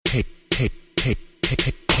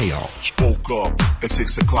Chaos. Woke up at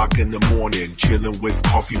 6 o'clock in the morning, chilling with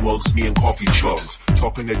coffee mugs, me and coffee chugs,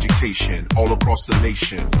 talking education all across the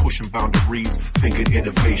nation, pushing boundaries, thinking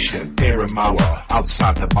innovation. Aaron Mauer,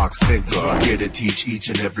 outside the box thinker, here to teach each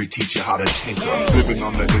and every teacher how to tinker. Living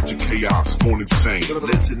on the edge of chaos, going insane.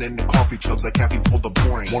 Listening to coffee chugs like caffeine for the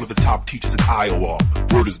brain. One of the top teachers in Iowa,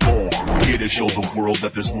 word is born, here to show the world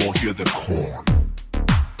that there's more here than corn.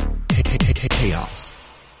 Chaos.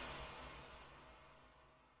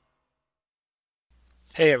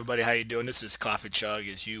 Hey everybody, how you doing? This is Coffee Chug,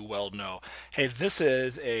 as you well know. Hey, this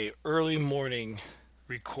is a early morning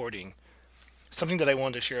recording. Something that I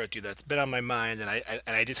wanted to share with you that's been on my mind, and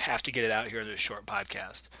I just have to get it out here in this short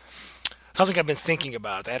podcast. Something I've been thinking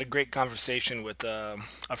about. I had a great conversation with a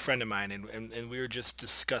friend of mine, and we were just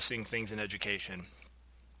discussing things in education.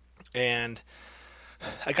 And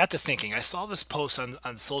I got to thinking. I saw this post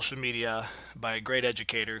on social media by a great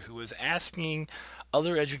educator who was asking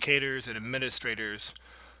other educators and administrators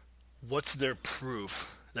what's their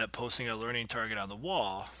proof that posting a learning target on the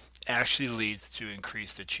wall actually leads to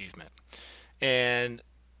increased achievement. And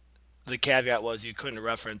the caveat was you couldn't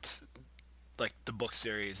reference like the book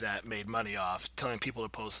series that made money off telling people to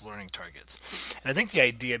post learning targets. And I think the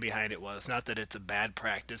idea behind it was not that it's a bad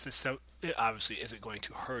practice. It obviously isn't going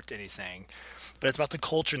to hurt anything, but it's about the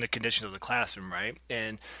culture and the condition of the classroom, right?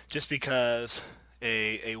 And just because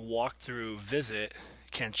a walkthrough visit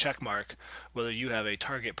can checkmark whether you have a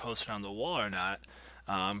target posted on the wall or not,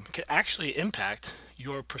 can actually impact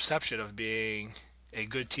your perception of being a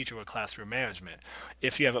good teacher with classroom management.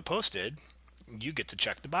 If you have it posted, you get to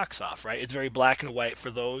check the box off, right? It's very black and white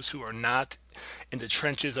for those who are not in the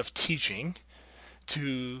trenches of teaching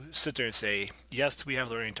to sit there and say, yes, we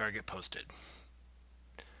have learning target posted.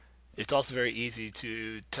 It's also very easy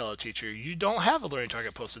to tell a teacher, you don't have a learning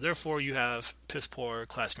target posted, therefore you have piss poor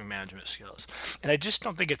classroom management skills. And I just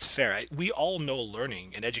don't think it's fair. We all know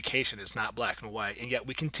learning and education is not black and white, and yet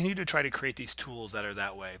we continue to try to create these tools that are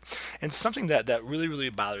that way. And something that really, really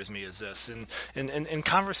bothers me is this. And in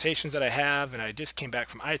conversations that I have, and I just came back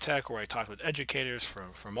from ITech where I talked with educators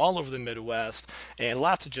from all over the Midwest, and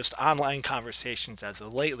lots of just online conversations as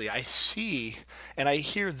of lately, I see and I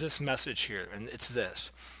hear this message here, and it's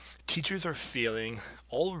this. Teachers are feeling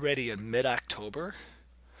already in mid-October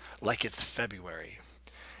like it's February.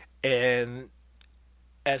 And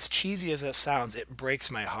as cheesy as that sounds, it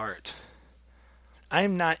breaks my heart. I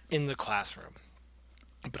am not in the classroom,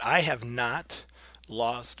 but I have not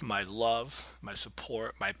lost my love, my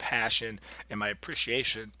support, my passion, and my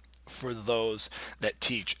appreciation for those that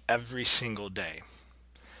teach every single day.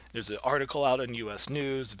 There's an article out in U.S.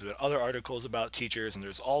 News, there's other articles about teachers, and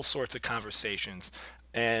there's all sorts of conversations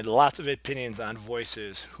and lots of opinions on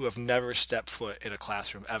voices who have never stepped foot in a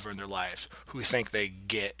classroom ever in their lives, who think they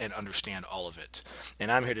get and understand all of it.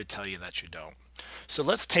 And I'm here to tell you that you don't. So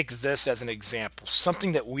let's take this as an example,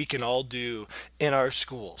 something that we can all do in our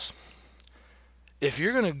schools. If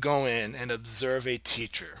you're going to go in and observe a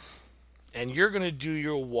teacher, and you're going to do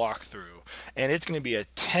your walkthrough, and it's going to be a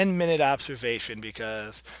 10-minute observation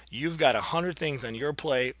because you've got 100 things on your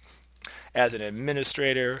plate, as an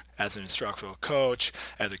administrator, as an instructional coach,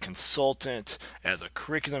 as a consultant, as a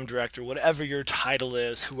curriculum director, whatever your title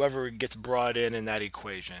is, whoever gets brought in that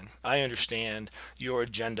equation. I understand your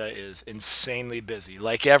agenda is insanely busy,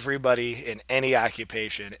 like everybody in any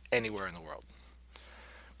occupation anywhere in the world.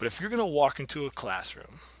 But if you're going to walk into a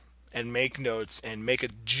classroom and make notes and make a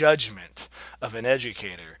judgment of an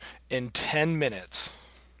educator in 10 minutes,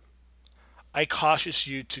 I caution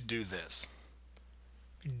you to do this.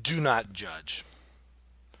 Do not judge.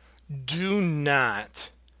 Do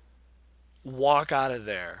not walk out of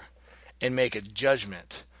there and make a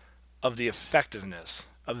judgment of the effectiveness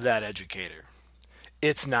of that educator.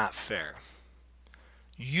 It's not fair.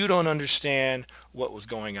 You don't understand what was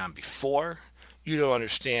going on before. You don't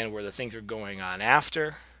understand where the things are going on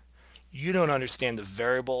after. You don't understand the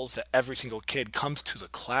variables that every single kid comes to the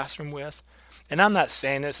classroom with. And I'm not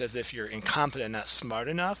saying this as if you're incompetent and not smart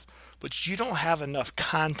enough, but you don't have enough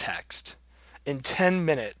context in 10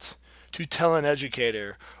 minutes to tell an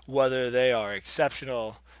educator whether they are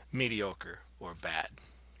exceptional, mediocre, or bad.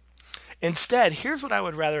 Instead, here's what I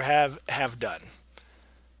would rather have done.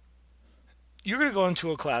 You're going to go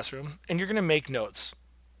into a classroom and you're going to make notes.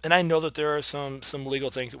 And I know that there are some legal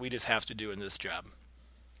things that we just have to do in this job.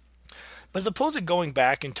 But as opposed to going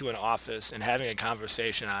back into an office and having a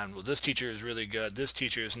conversation on, well, this teacher is really good, this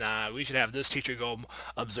teacher is not, we should have this teacher go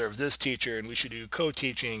observe this teacher, and we should do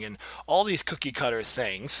co-teaching, and all these cookie cutter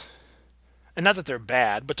things. And not that they're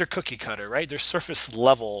bad, but they're cookie cutter, right? They're surface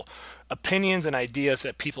level opinions and ideas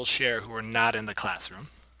that people share who are not in the classroom.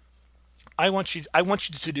 I want you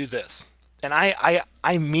to do this. And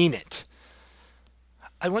I mean it.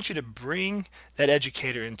 I want you to bring that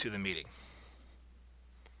educator into the meeting.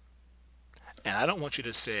 And I don't want you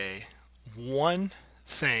to say one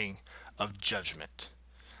thing of judgment.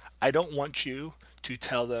 I don't want you to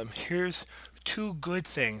tell them, here's two good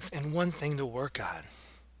things and one thing to work on.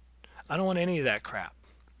 I don't want any of that crap.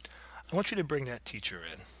 I want you to bring that teacher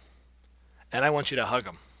in. And I want you to hug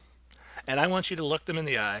them. And I want you to look them in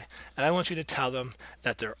the eye. And I want you to tell them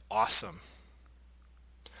that they're awesome.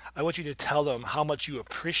 I want you to tell them how much you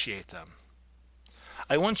appreciate them.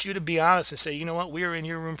 I want you to be honest and say, you know what, we are in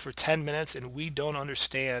your room for 10 minutes and we don't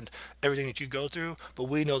understand everything that you go through, but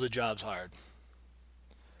we know the job's hard.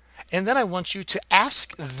 And then I want you to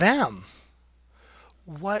ask them,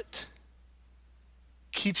 what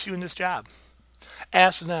keeps you in this job?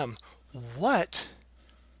 Ask them, what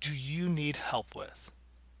do you need help with?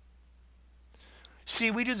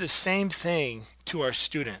 See, we do the same thing to our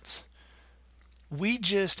students. We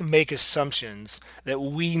just make assumptions that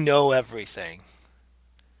we know everything.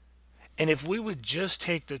 And if we would just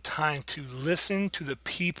take the time to listen to the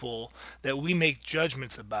people that we make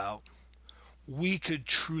judgments about, we could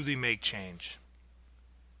truly make change.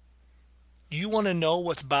 You want to know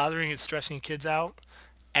what's bothering and stressing kids out?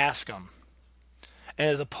 Ask them. And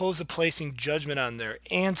as opposed to placing judgment on their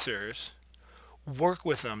answers, work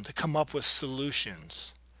with them to come up with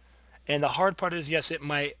solutions. And the hard part is, yes, it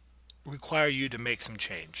might require you to make some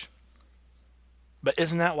change. But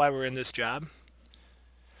isn't that why we're in this job?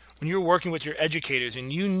 When you're working with your educators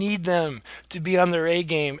and you need them to be on their A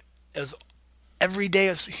game as every day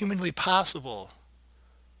as humanly possible,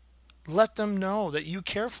 let them know that you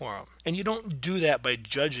care for them. And you don't do that by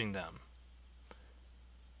judging them.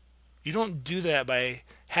 You don't do that by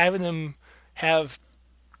having them have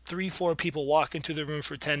 3-4 people walk into the room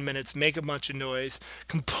for 10 minutes, make a bunch of noise,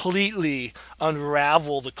 completely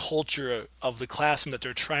unravel the culture of the classroom that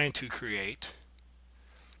they're trying to create,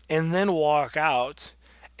 and then walk out,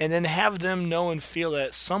 and then have them know and feel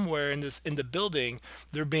that somewhere in the building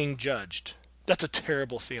they're being judged. That's a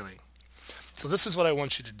terrible feeling. So this is what I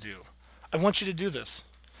want you to do. I want you to do this.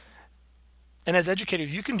 And as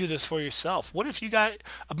educators, you can do this for yourself. What if you got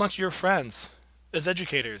a bunch of your friends as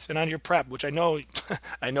educators and on your prep, which I know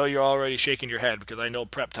you're already shaking your head because I know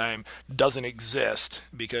prep time doesn't exist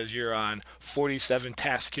because you're on 47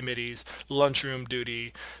 task committees, lunchroom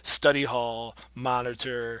duty, study hall,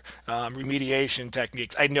 monitor, remediation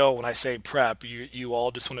techniques. I know when I say prep, you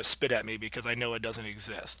all just want to spit at me because I know it doesn't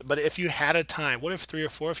exist. But if you had a time, what if 3 or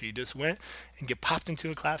 4 of you just went and get popped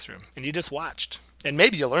into a classroom and you just watched? And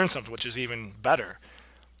maybe you learned something, which is even better.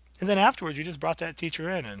 And then afterwards, you just brought that teacher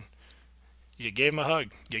in and you gave him a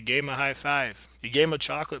hug. You gave him a high five. You gave him a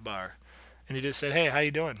chocolate bar. And you just said, hey, how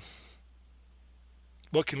you doing?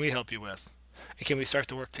 What can we help you with? And can we start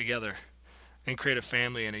to work together and create a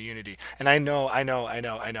family and a unity? And I know.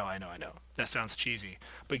 That sounds cheesy.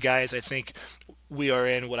 But guys, I think we are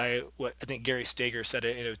in what I think Gary Steger said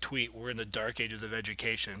in a tweet. We're in the dark ages of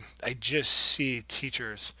education. I just see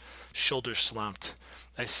teachers shoulders slumped.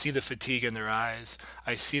 I see the fatigue in their eyes.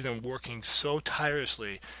 I see them working so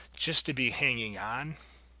tirelessly just to be hanging on.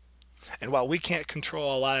 And while we can't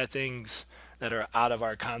control a lot of things that are out of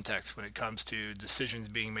our context when it comes to decisions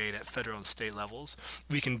being made at federal and state levels,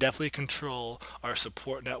 we can definitely control our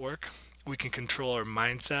support network. We can control our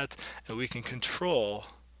mindset, and we can control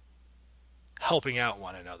helping out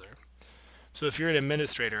one another. So if you're an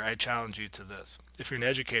administrator, I challenge you to this. If you're an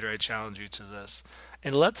educator, I challenge you to this.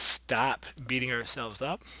 And let's stop beating ourselves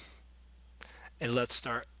up, and let's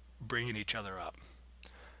start bringing each other up.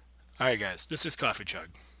 All right, guys, this is Coffee Chug.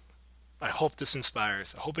 I hope this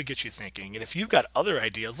inspires. I hope it gets you thinking. And if you've got other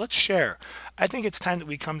ideas, let's share. I think it's time that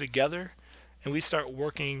we come together and we start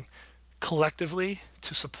working collectively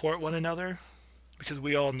to support one another, because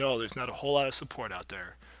we all know there's not a whole lot of support out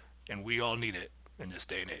there, and we all need it in this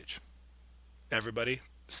day and age. Everybody,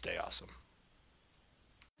 stay awesome.